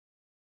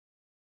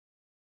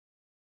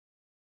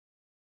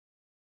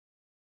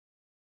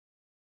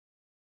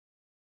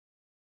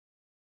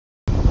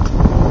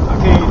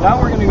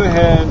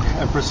ahead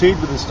and proceed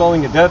with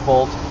installing a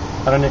deadbolt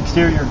at an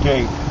exterior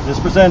gate. This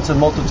presents a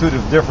multitude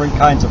of different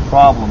kinds of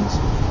problems.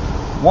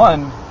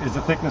 One is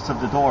the thickness of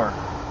the door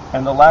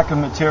and the lack of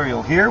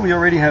material. Here we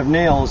already have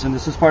nails, and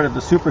this is part of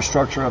the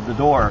superstructure of the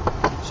door.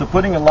 So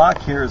putting a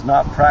lock here is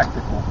not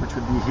practical, which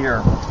would be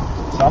here.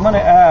 So I'm going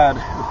to add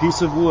a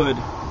piece of wood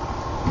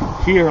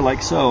here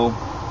like so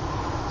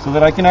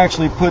that I can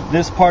actually put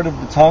this part of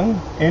the tongue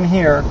in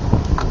here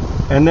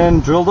and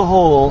then drill the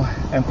hole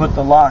and put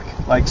the lock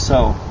like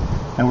so.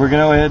 And we're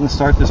going to go ahead and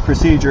start this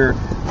procedure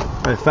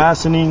by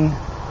fastening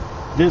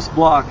this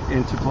block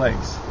into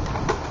place.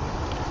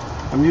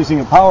 I'm using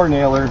a power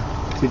nailer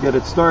to get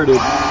it started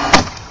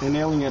and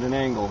nailing at an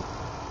angle.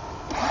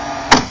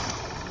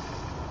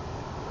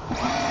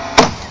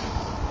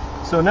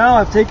 So now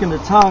I've taken the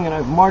tongue and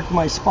I've marked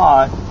my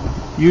spot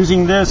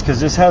using this, because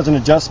this has an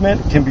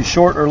adjustment. It can be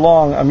short or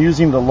long. I'm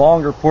using the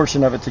longer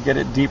portion of it to get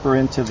it deeper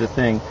into the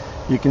thing.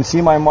 You can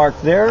see my mark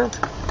there.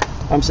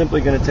 I'm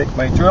simply going to take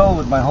my drill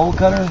with my hole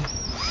cutter.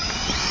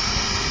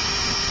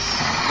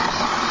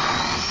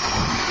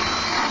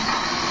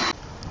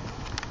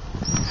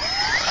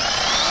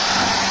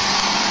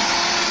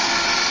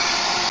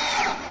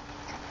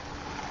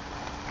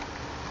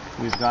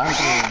 We've gone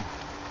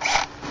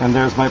through, and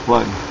there's my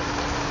plug.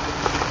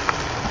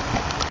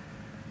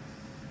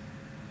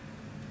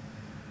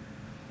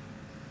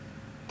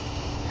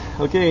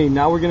 Okay,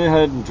 now we're going to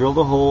head and drill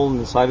the hole in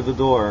the side of the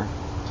door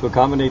to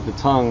accommodate the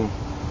tongue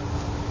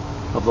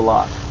of the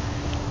lock.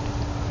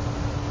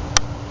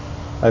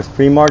 I've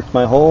pre-marked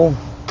my hole.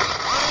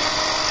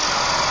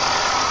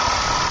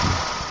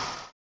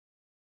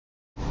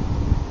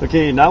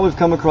 Okay, now we've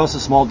come across a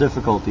small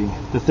difficulty.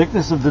 The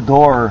thickness of the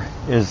door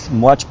is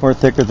much more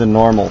thicker than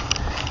normal.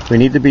 We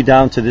need to be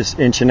down to this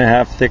 1.5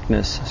 inch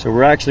thickness. So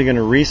we're actually going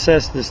to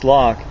recess this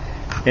lock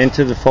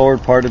into the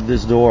forward part of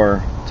this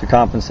door to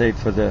compensate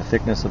for the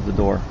thickness of the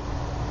door.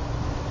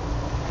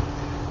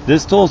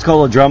 This tool is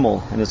called a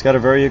Dremel, and it's got a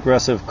very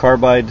aggressive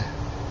carbide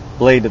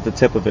blade at the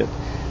tip of it,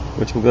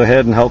 which will go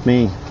ahead and help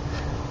me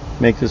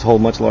make this hole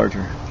much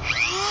larger.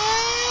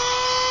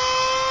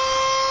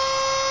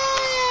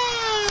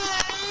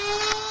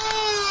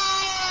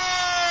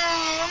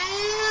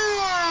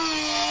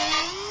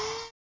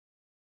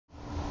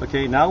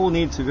 Okay, now we'll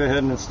need to go ahead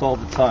and install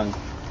the tongue.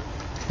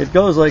 It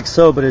goes like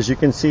so, but as you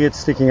can see, it's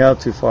sticking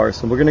out too far,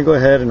 so we're going to go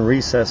ahead and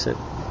recess it.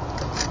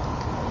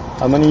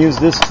 I'm going to use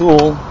this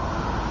tool,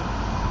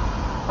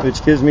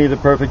 which gives me the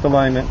perfect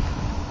alignment.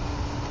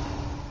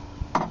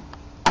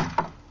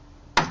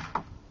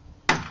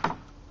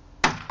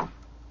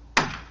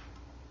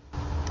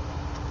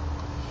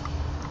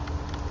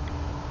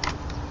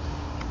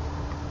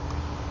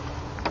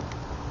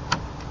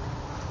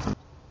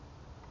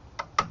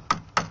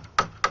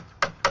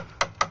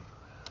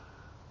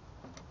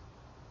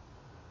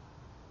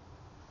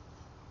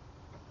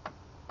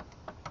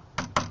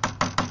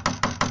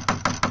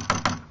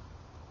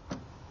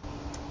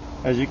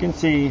 As you can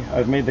see,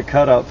 I've made the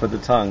cutout for the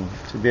tongue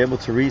to be able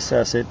to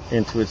recess it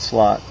into its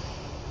slot.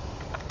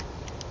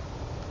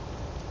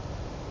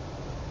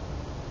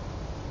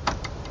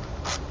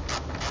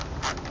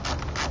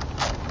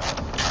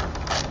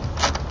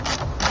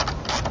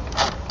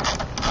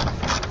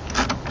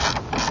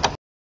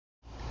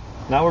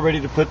 Now we're ready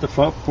to put the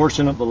front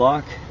portion of the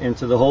lock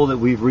into the hole that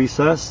we've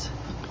recessed.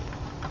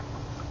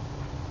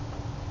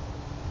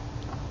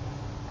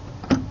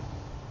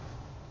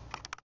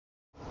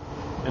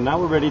 And now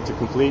we're ready to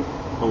complete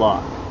the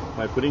lock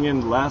by putting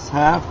in the last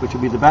half, which will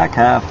be the back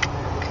half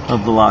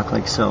of the lock,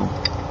 like so.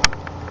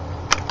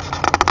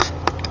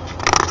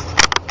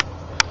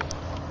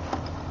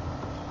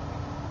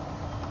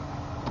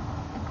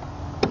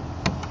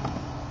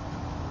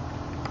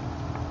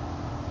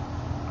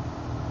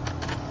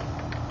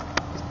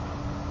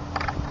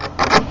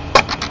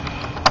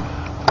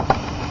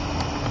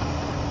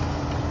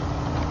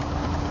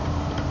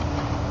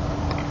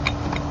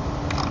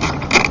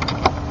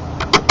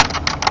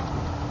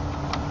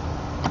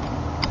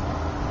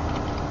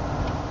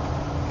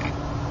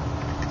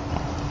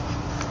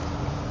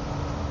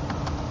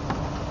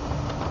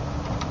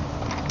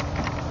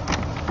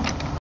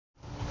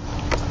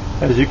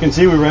 As you can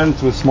see, we ran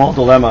into a small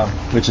dilemma,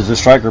 which is a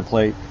striker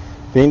plate.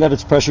 Being that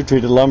it's pressure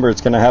treated lumber, it's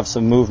going to have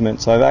some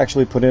movement, so I've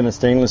actually put in a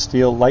stainless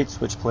steel light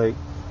switch plate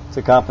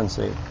to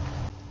compensate.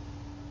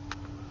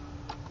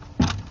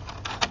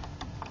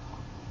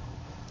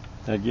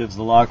 That gives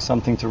the lock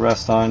something to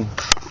rest on.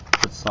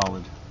 It's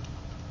solid.